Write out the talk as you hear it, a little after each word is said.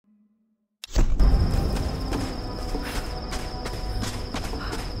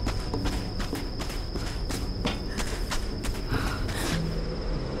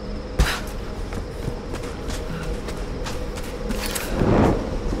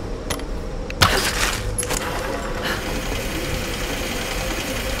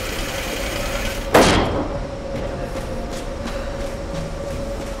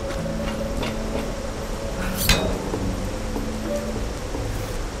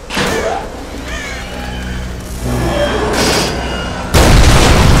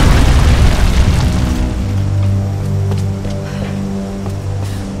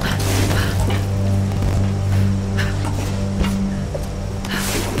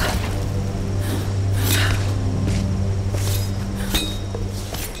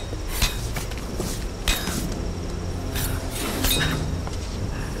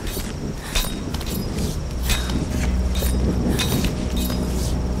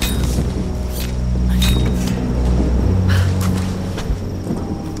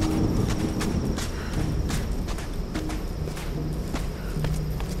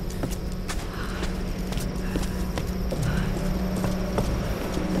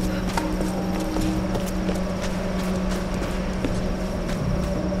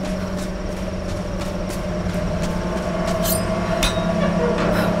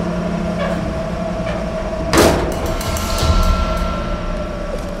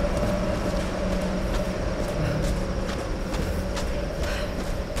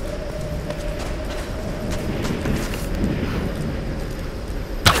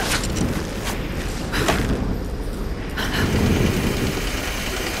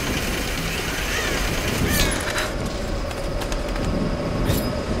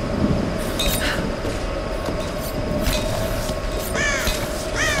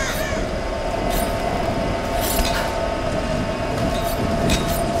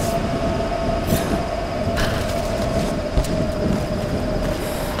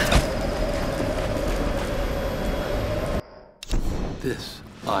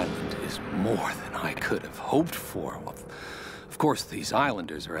course, these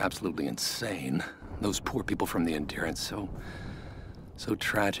islanders are absolutely insane. Those poor people from the Endurance, so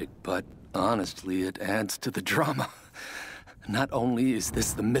tragic, but honestly, it adds to the drama. Not only is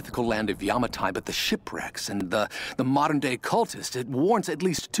this the mythical land of Yamatai, but the shipwrecks and the modern-day cultist. It warrants at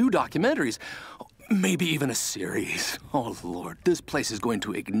least 2 documentaries, maybe even a series. Oh, Lord, this place is going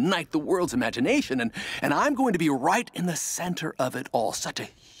to ignite the world's imagination, and I'm going to be right in the center of it all. Such a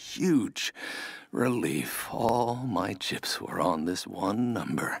huge relief. All my chips were on this one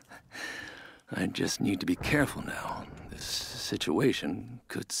number. I just need to be careful now. This situation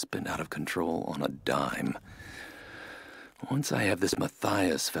could spin out of control on a dime. Once I have this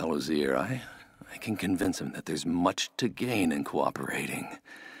Matthias fellow's ear, I can convince him that there's much to gain in cooperating.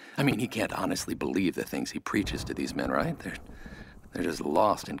 I mean, he can't honestly believe the things he preaches to these men, right? They're just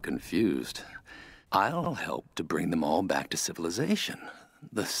lost and confused. I'll help to bring them all back to civilization.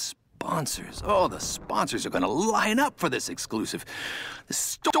 The sponsors are gonna line up for this exclusive. The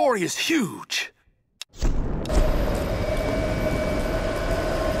story is huge.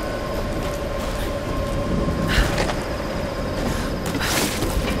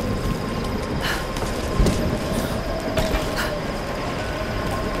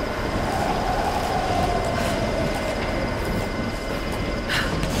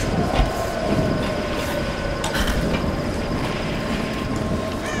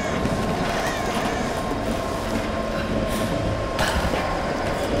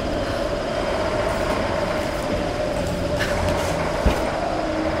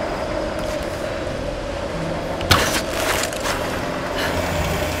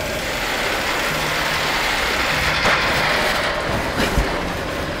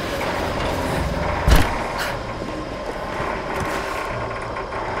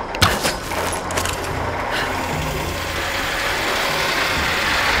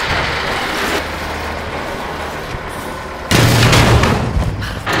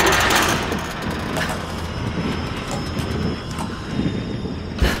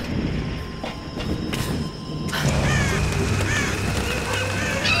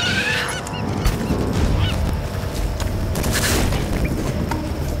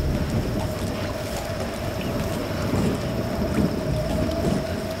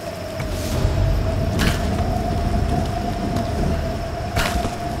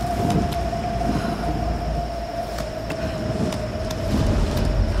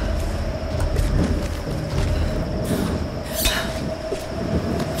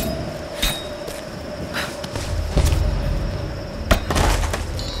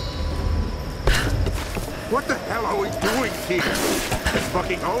 What the hell are we doing here? It's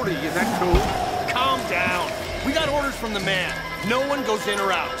fucking Odie, is that cool? Calm down. We got orders from the man. No one goes in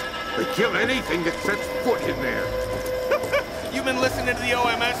or out. They kill anything that sets foot in there. You been listening to the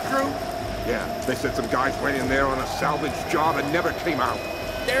OMS crew? Yeah, they said some guys went in there on a salvage job and never came out.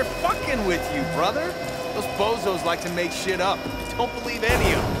 They're fucking with you, brother. Those bozos like to make shit up. Don't believe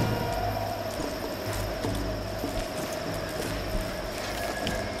any of them.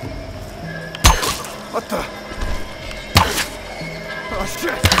 What the? Oh,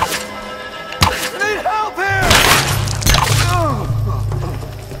 shit! I need help here!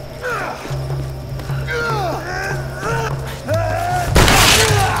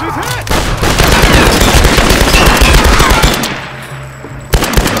 She's hit!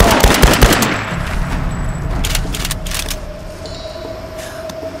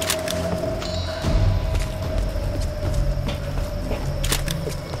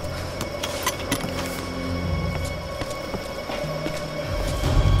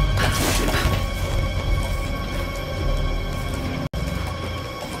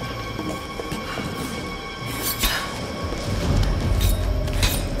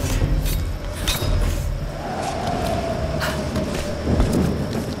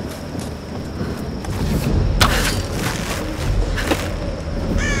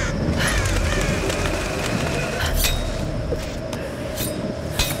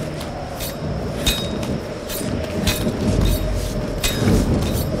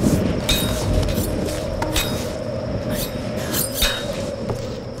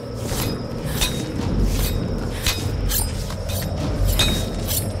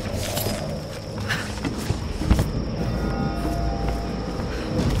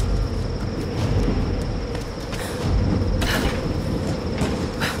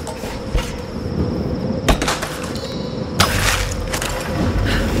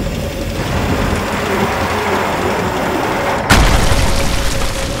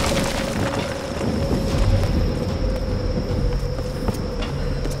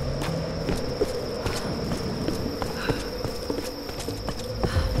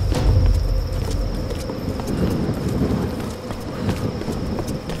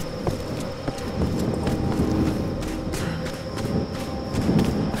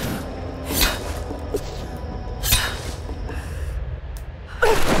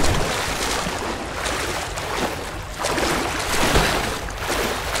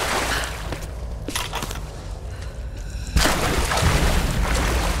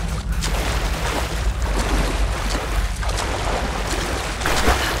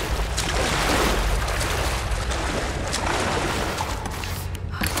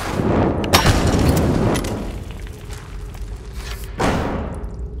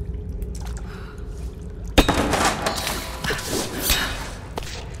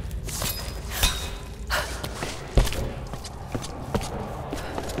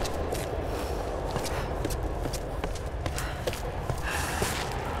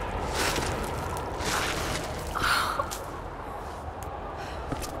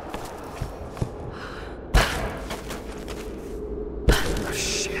 Oh,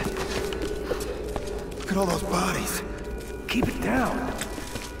 shit. Look at all those bodies. Keep it down.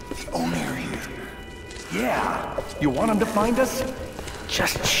 The Oni are here. Yeah. You want them to find us?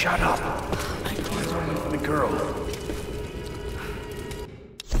 Just shut up. Eyes only for the girl.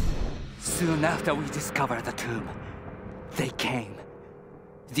 Soon after we discovered the tomb, they came.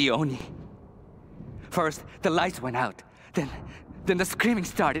 The Oni. First, the lights went out. Then the screaming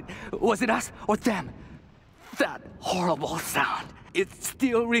started. Was it us or them? That horrible sound. It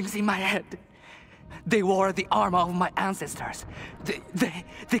still rings in my head. They wore the armor of my ancestors.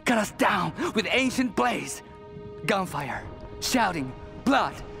 They cut us down with ancient blades. Gunfire, shouting,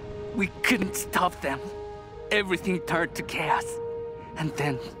 blood. We couldn't stop them. Everything turned to chaos. And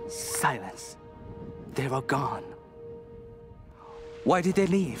then silence. They were gone. Why did they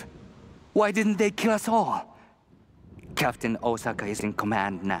leave? Why didn't they kill us all? Captain Osaka is in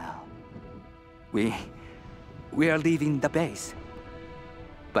command now. We are leaving the base,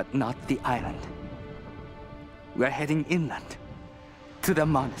 but not the island. We're heading inland, to the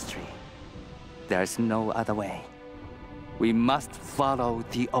monastery. There's no other way. We must follow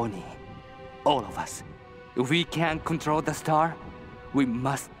the Oni, all of us. If we can't control the star, we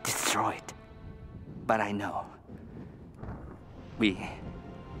must destroy it. But I know, we're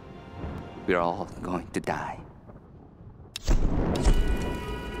all going to die.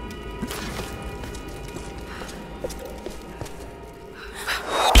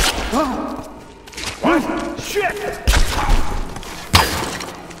 What? Shit!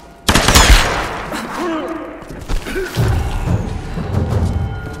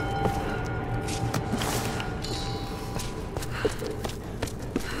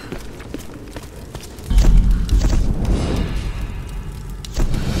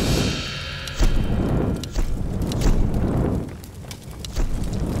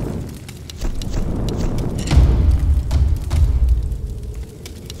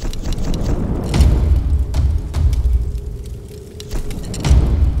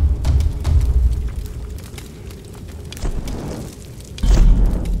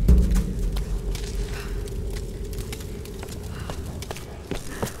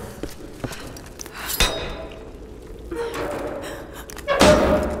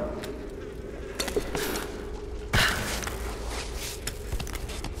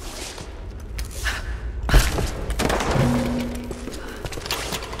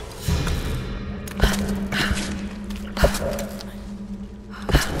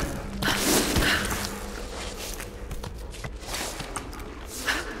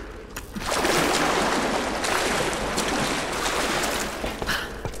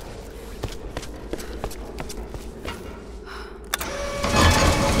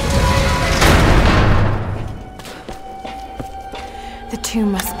 The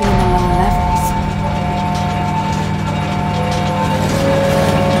tomb must be in the lower levels.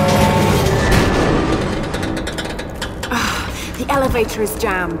 The elevator is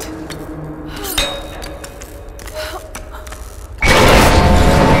jammed.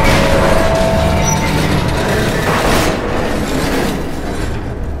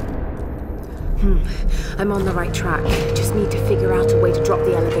 I'm on the right track. Just need to figure out a way to drop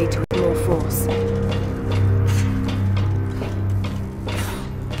the elevator with more force.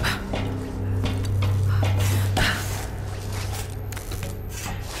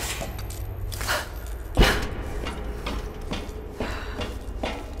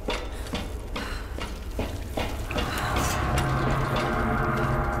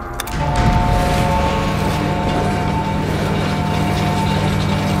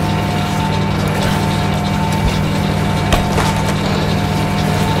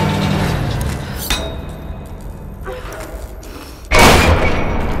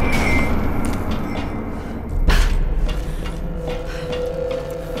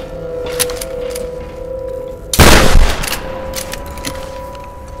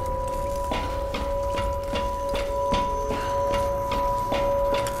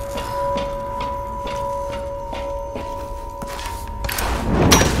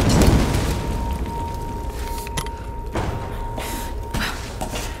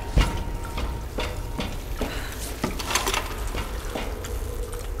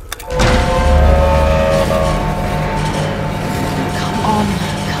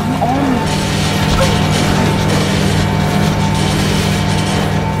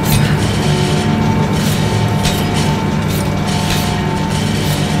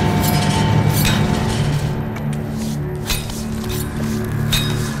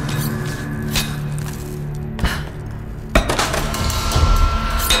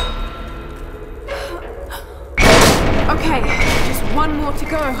 Okay, just one more to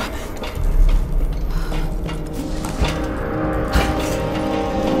go.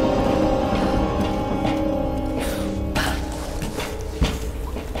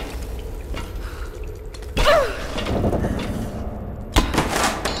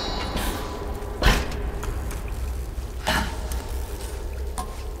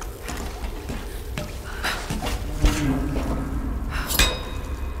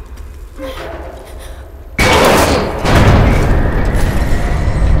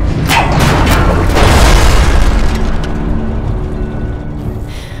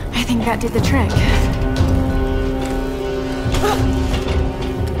 think that did the trick.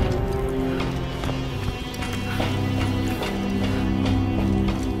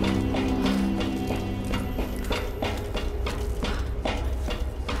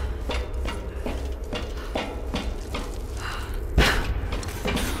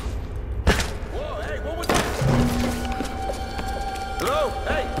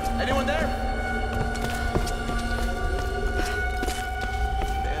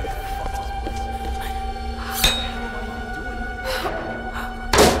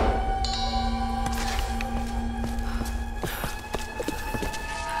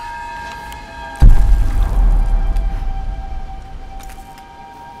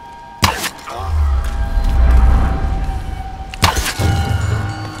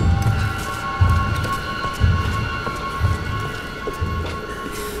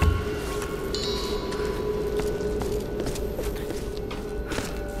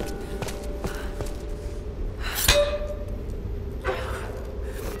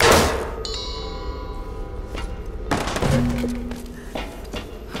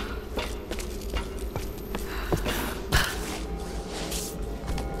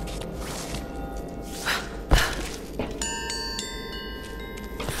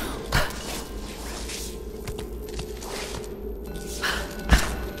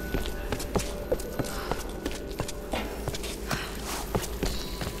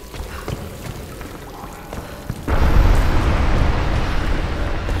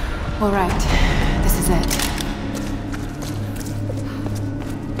 All right, this is it.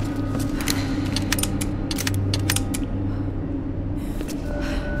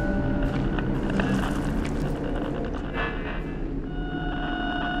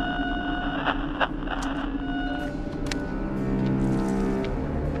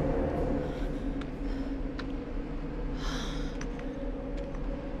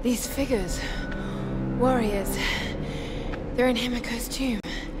 These figures, warriors, they're in Himiko's tomb.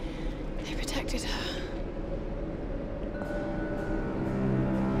 They protected her.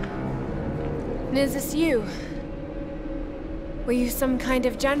 And is this you? Were you some kind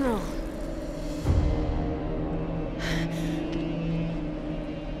of general?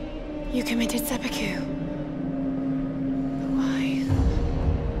 You committed seppuku. But why?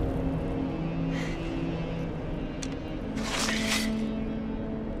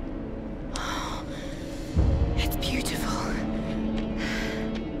 It's beautiful.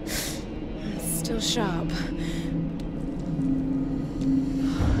 It's still sharp.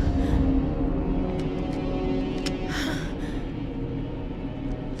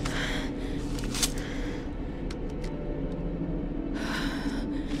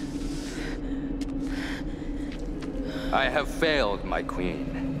 I have failed, my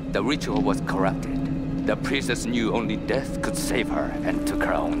queen. The ritual was corrupted. The priestess knew only death could save her and took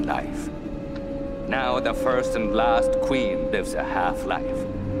her own life. Now the first and last queen lives a half-life,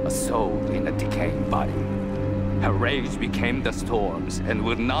 a soul in a decaying body. Her rage became the storms and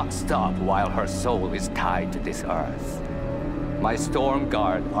will not stop while her soul is tied to this earth. My storm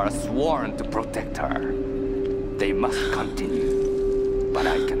guard are sworn to protect her. They must continue, but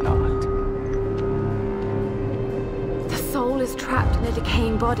I cannot. The soul is trapped in a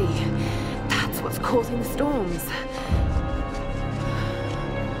decaying body. That's what's causing the storms.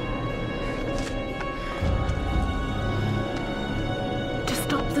 To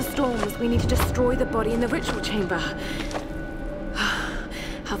stop the storms, we need to destroy the body in the ritual chamber.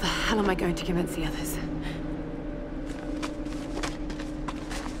 How the hell am I going to convince the others?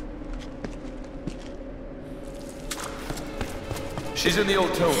 She's in the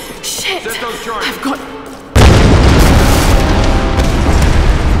old tomb. Shit! Set those charges. I've got...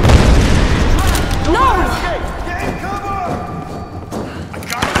 No! Get cover! I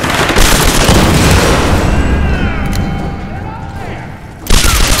got it.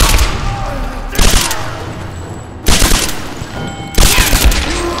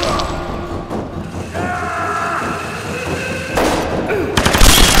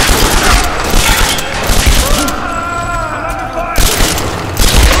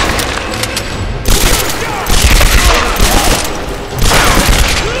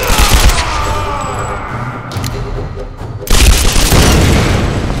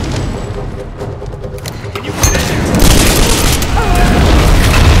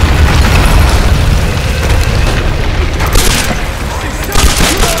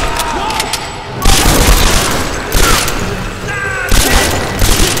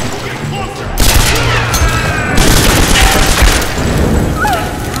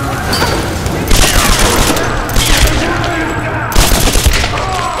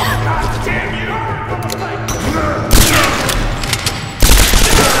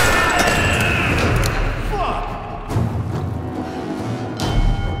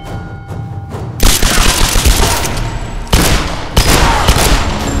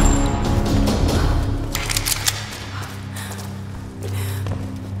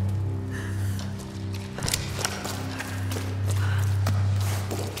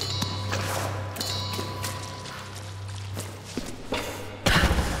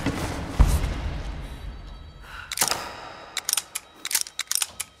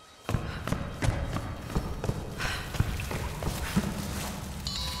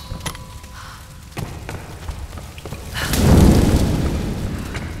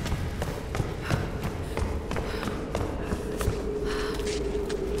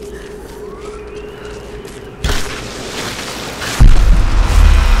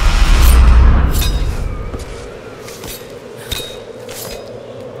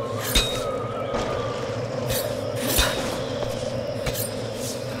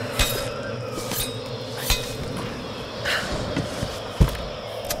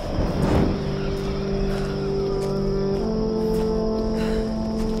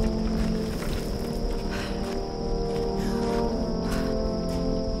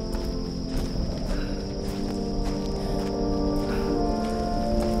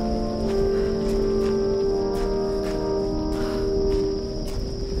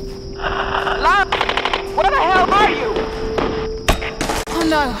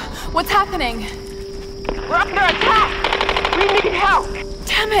 no. What's happening? We're under attack! We need help!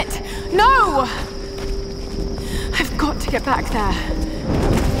 Damn it! No! I've got to get back there.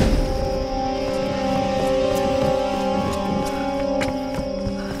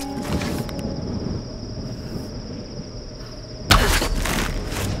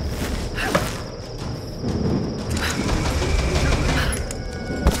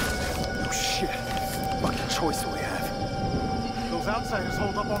 No shit. Fucking choice we have. Those outsiders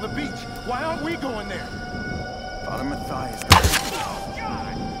hold up on the beach. Why aren't we going there? Father Matthias. Oh,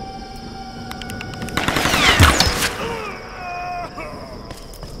 God!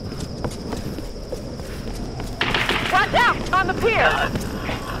 Watch out! On the pier!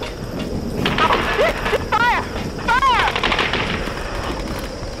 Oh, shit! Fire! Fire!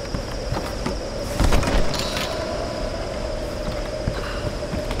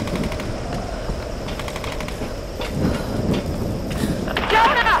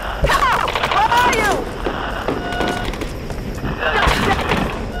 Jonah! Come on! Where are you?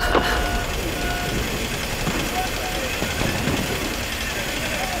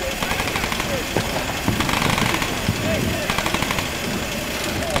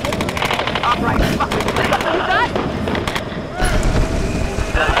 All right, fuck. You got?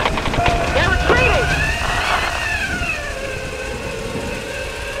 They're retreating!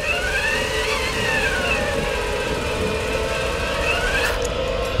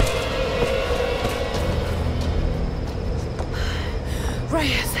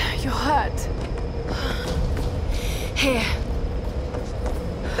 Reyes, you're hurt. Here.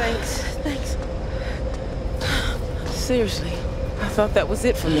 Thanks. Seriously, I thought that was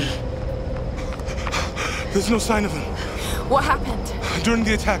it for me. There's no sign of him. What happened? During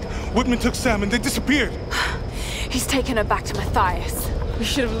the attack, Whitman took Sam and they disappeared. He's taken her back to Matthias. We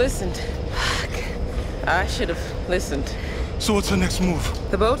should have listened. I should have listened. So what's our next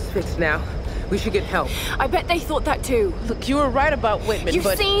move? The boat's fixed now. We should get help. I bet they thought that too. Look, you were right about Whitman, You've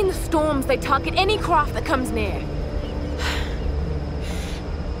but... seen the storms. They target any craft that comes near.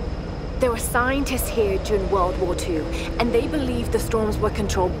 There were scientists here during World War II, and they believed the storms were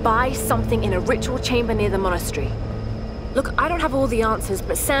controlled by something in a ritual chamber near the monastery. Look, I don't have all the answers,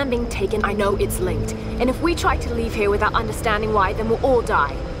 but Sam being taken, I know it's linked. And if we try to leave here without understanding why, then we'll all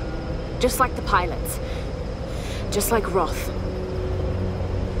die. Just like the pilots. Just like Roth.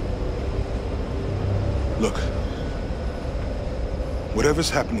 Look. Whatever's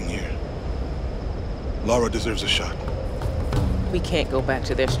happening here, Lara deserves a shot. We can't go back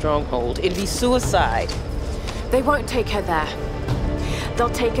to their stronghold. It'd be suicide. They won't take her there. They'll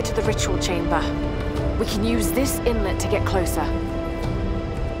take her to the ritual chamber. We can use this inlet to get closer.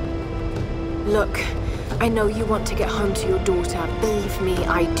 Look, I know you want to get home to your daughter. Believe me,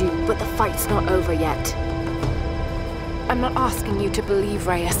 I do. But the fight's not over yet. I'm not asking you to believe,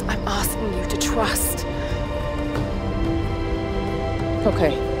 Reyes. I'm asking you to trust.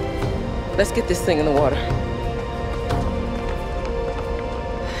 Okay. Let's get this thing in the water.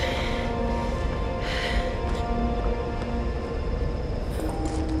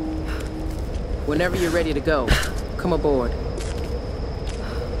 Whenever you're ready to go, come aboard.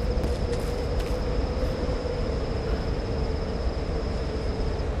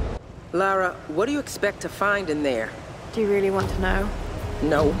 Lara, what do you expect to find in there? Do you really want to know?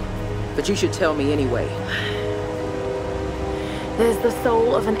 No, but you should tell me anyway. There's the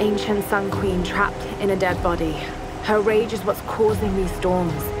soul of an ancient Sun Queen trapped in a dead body. Her rage is what's causing these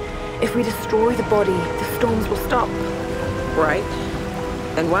storms. If we destroy the body, the storms will stop. Right?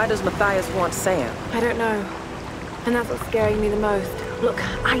 And why does Matthias want Sam? I don't know. And that's what's scaring me the most. Look,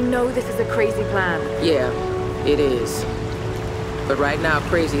 I know this is a crazy plan. Yeah, it is. But right now,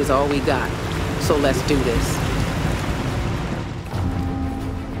 crazy is all we got. So let's do this.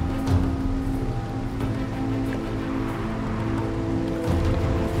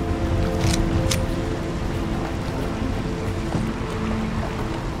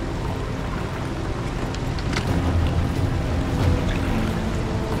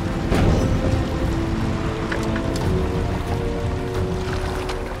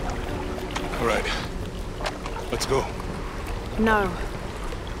 No.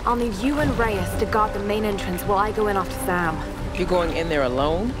 I'll need you and Reyes to guard the main entrance while I go in after Sam. You're going in there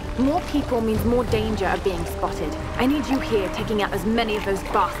alone? More people means more danger of being spotted. I need you here taking out as many of those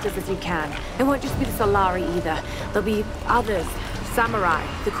bastards as you can. It won't just be the Solari either. There'll be others. Samurai,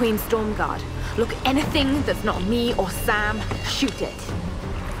 the Queen's Storm Guard. Look, anything that's not me or Sam, shoot it.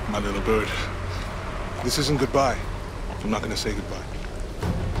 My little bird. This isn't goodbye. I'm not gonna say goodbye.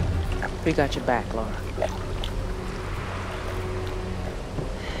 We got your back, Lara.